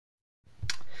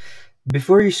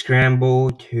Before you scramble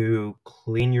to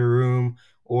clean your room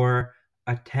or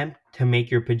attempt to make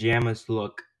your pajamas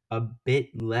look a bit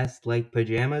less like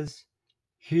pajamas,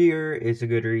 here is a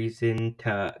good reason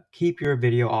to keep your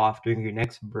video off during your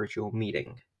next virtual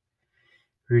meeting.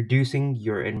 Reducing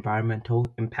your environmental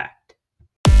impact.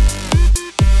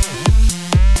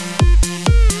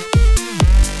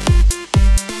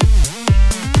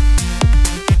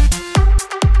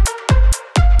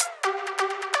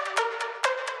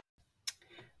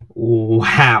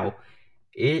 Wow,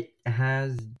 it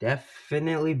has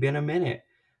definitely been a minute.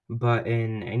 But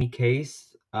in any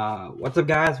case, what's up,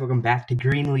 guys? Welcome back to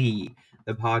Greenly,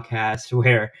 the podcast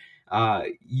where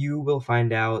you will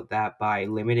find out that by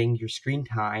limiting your screen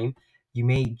time, you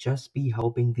may just be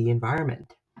helping the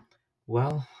environment.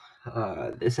 Well,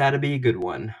 this had to be a good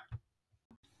one.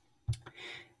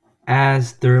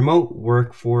 As the remote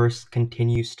workforce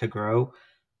continues to grow,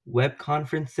 web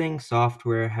conferencing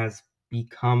software has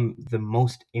become the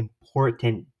most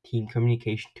important team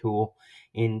communication tool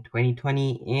in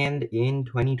 2020 and in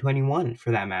 2021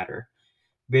 for that matter.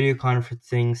 Video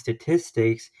conferencing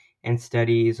statistics and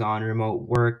studies on remote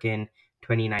work in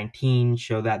 2019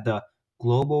 show that the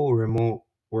global remote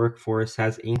workforce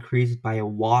has increased by a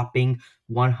whopping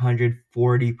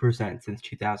 140% since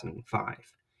 2005.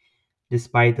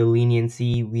 Despite the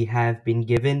leniency we have been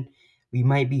given, we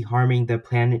might be harming the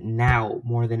planet now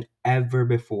more than ever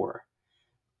before.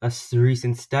 A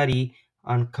recent study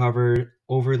uncovered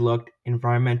overlooked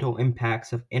environmental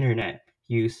impacts of internet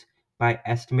use by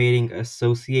estimating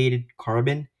associated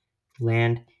carbon,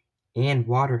 land, and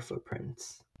water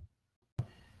footprints.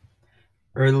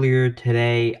 Earlier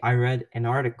today, I read an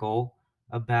article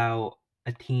about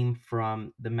a team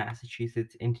from the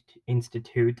Massachusetts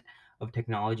Institute of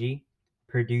Technology,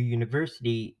 Purdue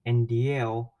University, and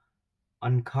Yale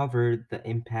uncovered the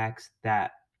impacts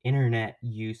that internet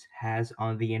use has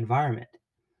on the environment.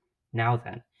 Now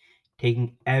then,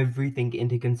 taking everything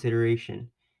into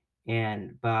consideration,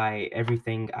 and by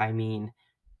everything I mean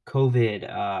COVID,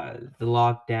 the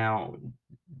lockdown,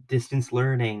 distance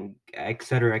learning,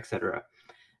 etc.,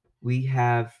 we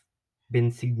have been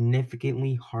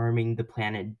significantly harming the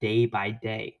planet day by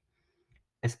day,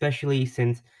 especially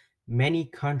since many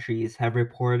countries have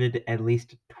reported at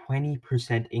least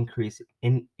 20% increase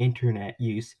in internet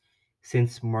use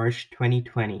since March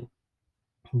 2020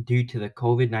 due to the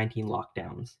COVID-19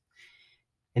 lockdowns.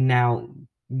 And now,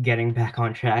 getting back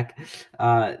on track,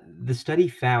 the study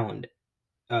found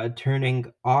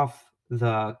turning off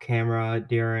the camera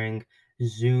during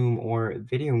Zoom or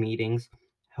video meetings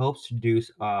helps reduce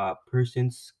a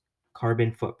person's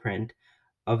carbon footprint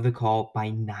of the call by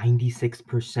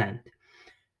 96%.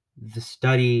 The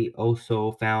study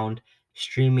also found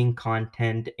streaming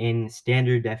content in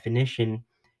standard definition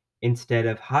instead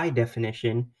of high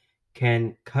definition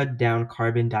can cut down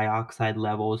carbon dioxide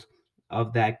levels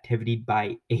of the activity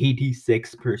by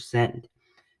 86%,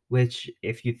 which,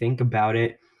 if you think about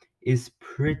it, is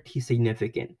pretty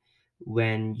significant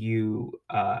when you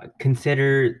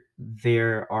consider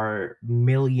there are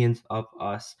millions of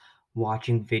us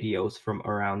watching videos from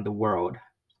around the world,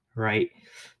 right?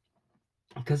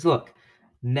 Because look,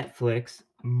 Netflix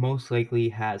most likely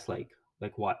has like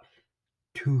what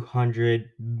 200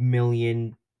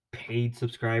 million paid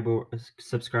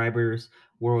subscribers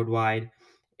worldwide,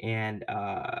 and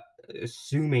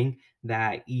assuming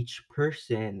that each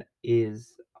person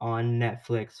is on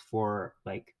Netflix for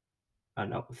like, I don't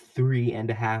know,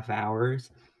 3.5 hours,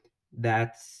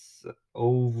 that's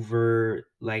over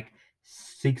like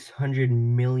 600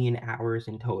 million hours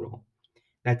in total.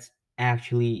 That's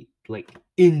actually like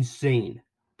insane.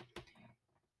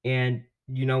 And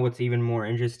you know what's even more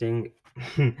interesting?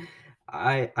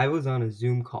 I was on a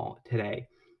Zoom call today,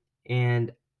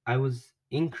 and I was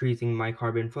increasing my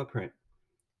carbon footprint.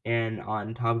 And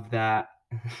on top of that,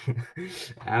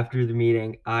 after the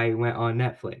meeting, I went on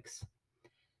Netflix.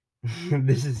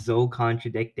 This is so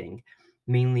contradicting,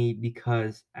 mainly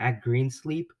because at Green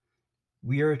Sleep,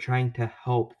 we are trying to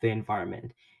help the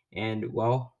environment. And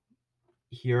well,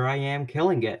 here I am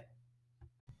killing it.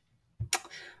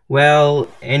 Well,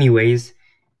 anyways,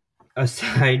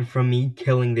 aside from me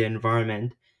killing the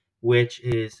environment, which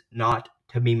is not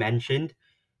to be mentioned,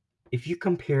 if you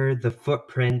compare the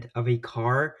footprint of a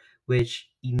car, which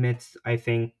emits, I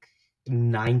think,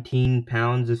 19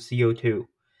 pounds of CO2,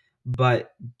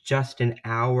 but just an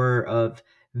hour of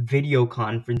video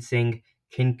conferencing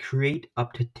can create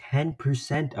up to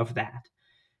 10% of that.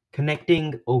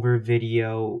 Connecting over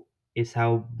video is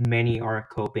how many are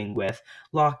coping with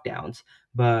lockdowns,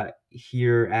 but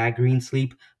here at Green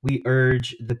Sleep, we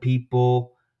urge the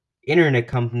people, internet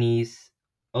companies,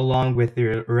 along with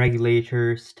the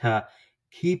regulators, to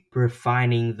keep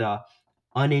refining the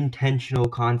unintentional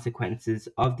consequences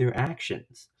of their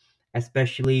actions,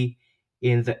 especially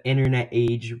in the internet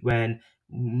age when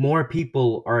more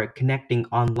people are connecting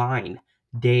online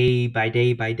day by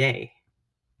day by day.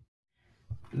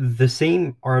 The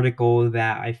same article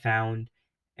that I found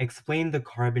explained the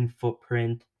carbon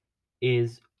footprint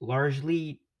is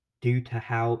largely due to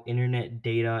how internet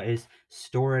data is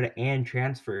stored and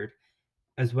transferred,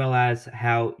 as well as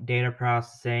how data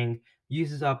processing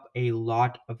uses up a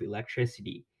lot of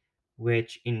electricity,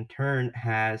 which in turn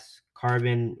has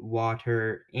carbon,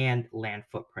 water, and land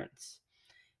footprints.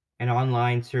 An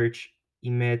online search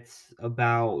emits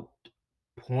about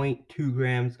zero point 0.2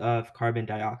 grams of carbon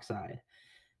dioxide.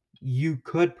 You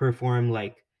could perform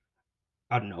like,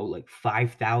 I don't know, like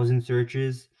 5,000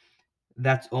 searches.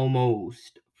 That's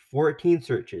almost 14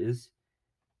 searches,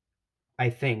 I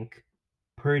think,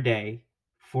 per day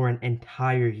for an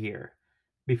entire year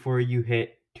before you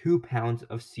hit 2 pounds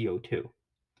of CO2.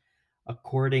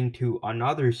 According to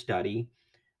another study,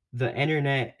 the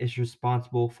internet is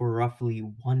responsible for roughly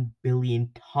 1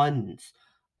 billion tons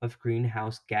of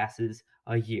greenhouse gases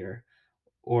a year,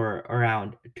 or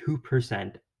around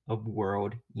 2% of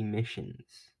world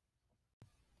emissions.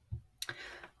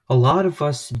 A lot of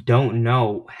us don't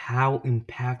know how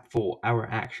impactful our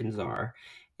actions are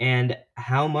and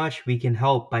how much we can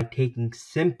help by taking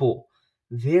simple,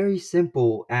 very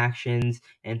simple actions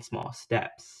and small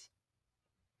steps.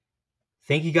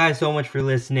 Thank you guys so much for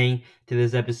listening to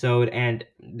this episode. And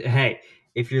hey,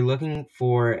 if you're looking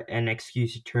for an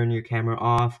excuse to turn your camera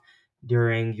off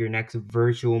during your next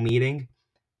virtual meeting,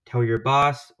 tell your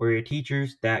boss or your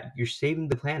teachers that you're saving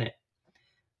the planet.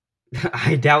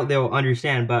 I doubt they'll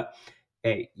understand, but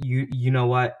hey, you know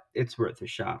what? It's worth a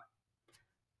shot.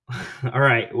 All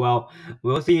right. Well,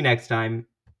 we'll see you next time.